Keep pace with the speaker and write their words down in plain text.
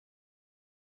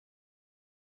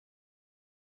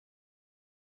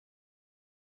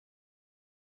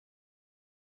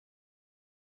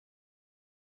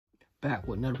back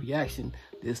with another reaction,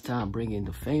 this time bringing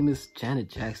the famous Janet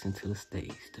Jackson to the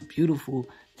stage. The beautiful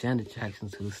Janet Jackson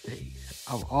to the stage.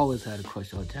 I've always had a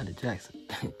crush on Janet Jackson.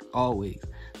 Always.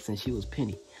 Since she was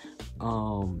Penny.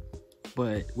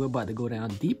 But we're about to go down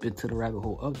deep into the rabbit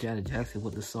hole of Janet Jackson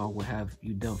with the song What Have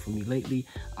You Done For Me Lately.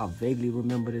 I vaguely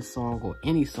remember this song or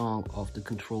any song off the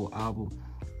Control album.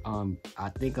 I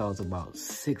think I was about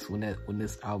 6 when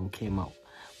this album came out.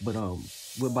 But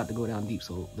we're about to go down deep,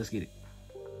 so let's get it.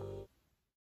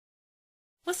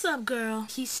 What's up, girl?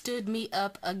 He stood me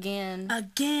up again.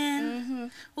 Again? Mm-hmm.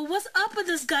 Well, what's up with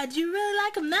this guy? Do you really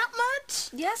like him that much?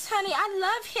 Yes, honey, I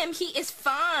love him. He is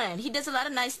fine. He does a lot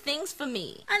of nice things for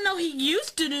me. I know he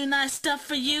used to do nice stuff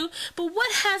for you, but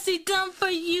what has he done for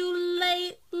you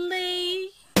lately?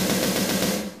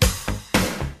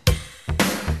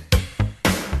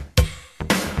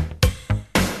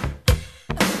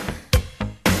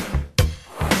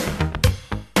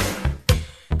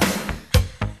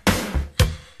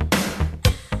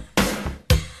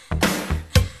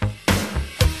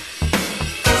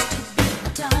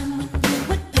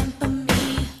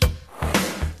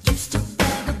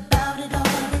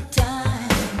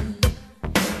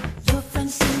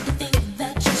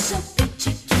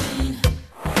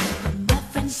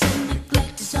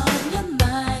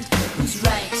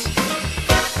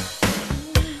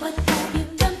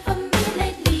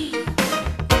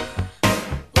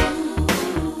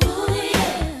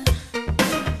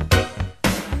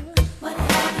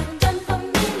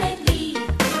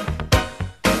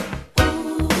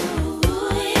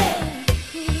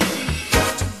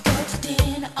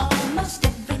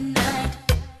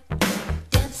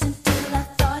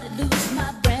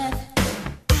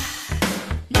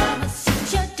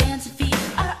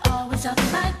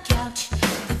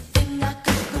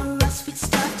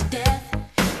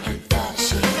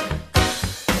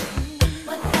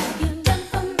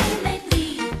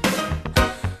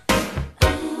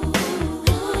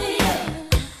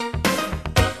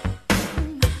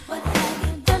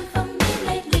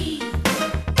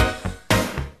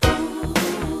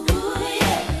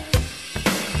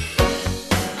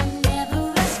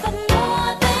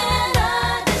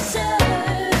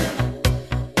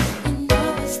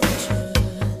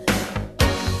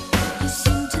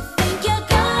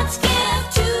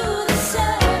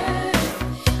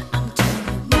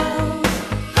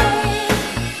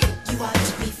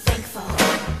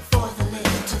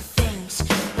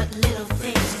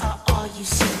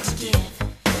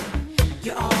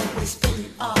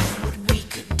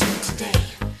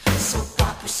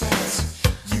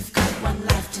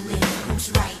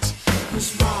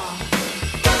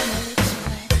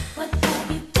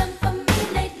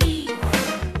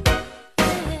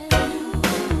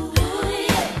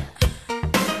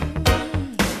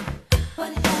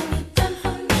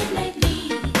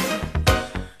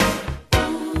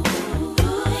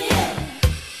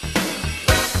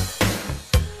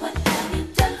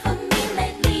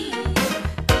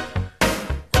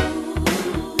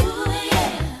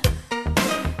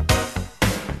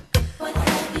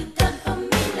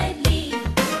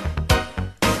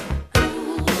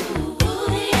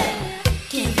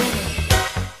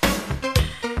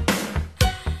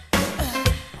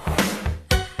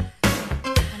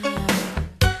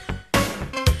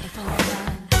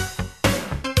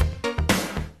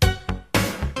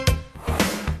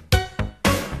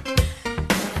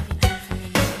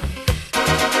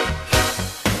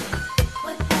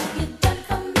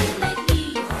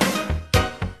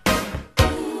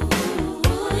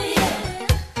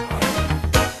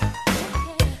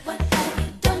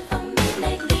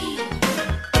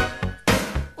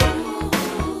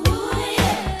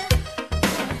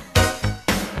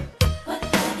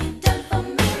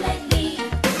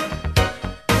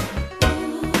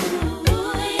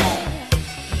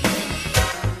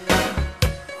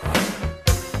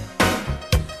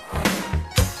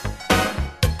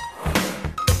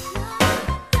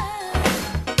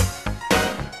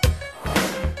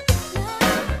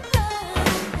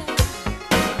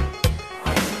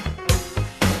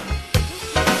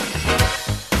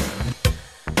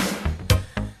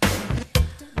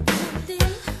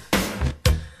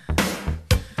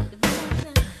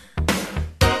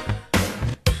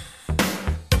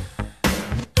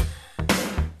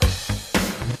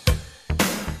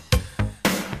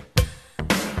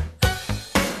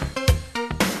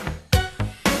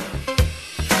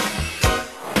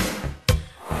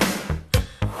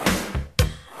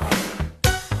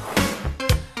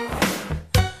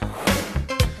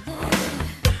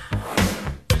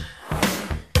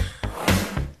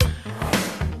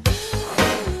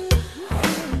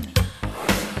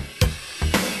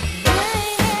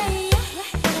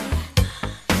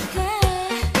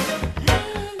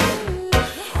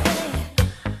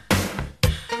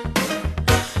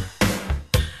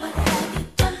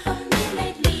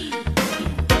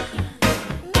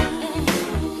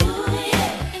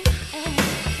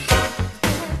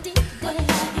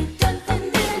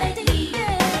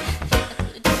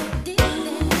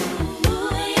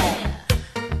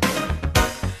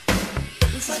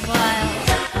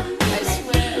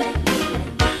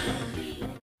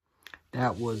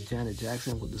 was Janet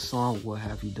Jackson with the song What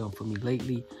Have You Done For Me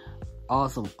Lately.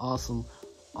 Awesome song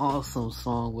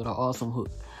with an awesome hook.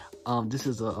 This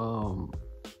is a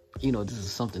this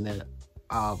is something that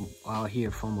I'll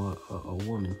hear from a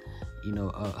woman,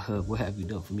 what have you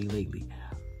done for me lately?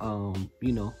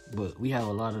 But we have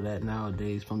a lot of that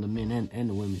nowadays from the men and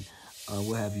the women.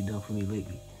 What have you done for me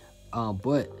lately?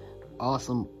 But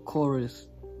awesome chorus,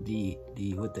 the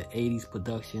with the 80s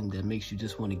production that makes you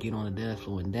just want to get on the dance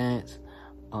floor and dance.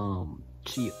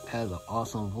 She has an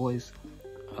awesome voice,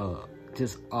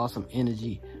 just awesome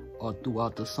energy all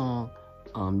throughout the song.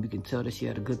 You can tell that she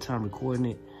had a good time recording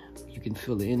it. You can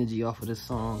feel the energy off of this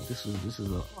song. This is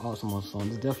an awesome song.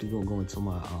 It's definitely gonna go into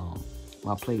my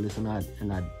my playlist,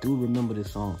 and I do remember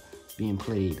this song being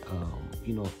played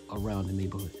around the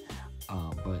neighborhood.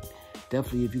 But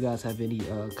definitely, if you guys have any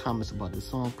comments about this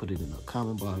song, put it in the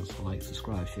comment box. Like,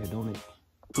 subscribe, share, donate.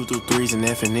 2 through 3s and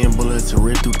F&M bullets to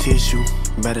rip through tissue.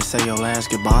 Better say your last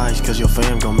goodbyes, cause your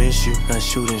fam gon' miss you. A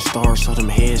shooting star, so them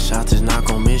headshots is not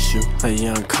gon' miss you. A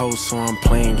young coach, so I'm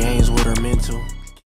playing games with her mental.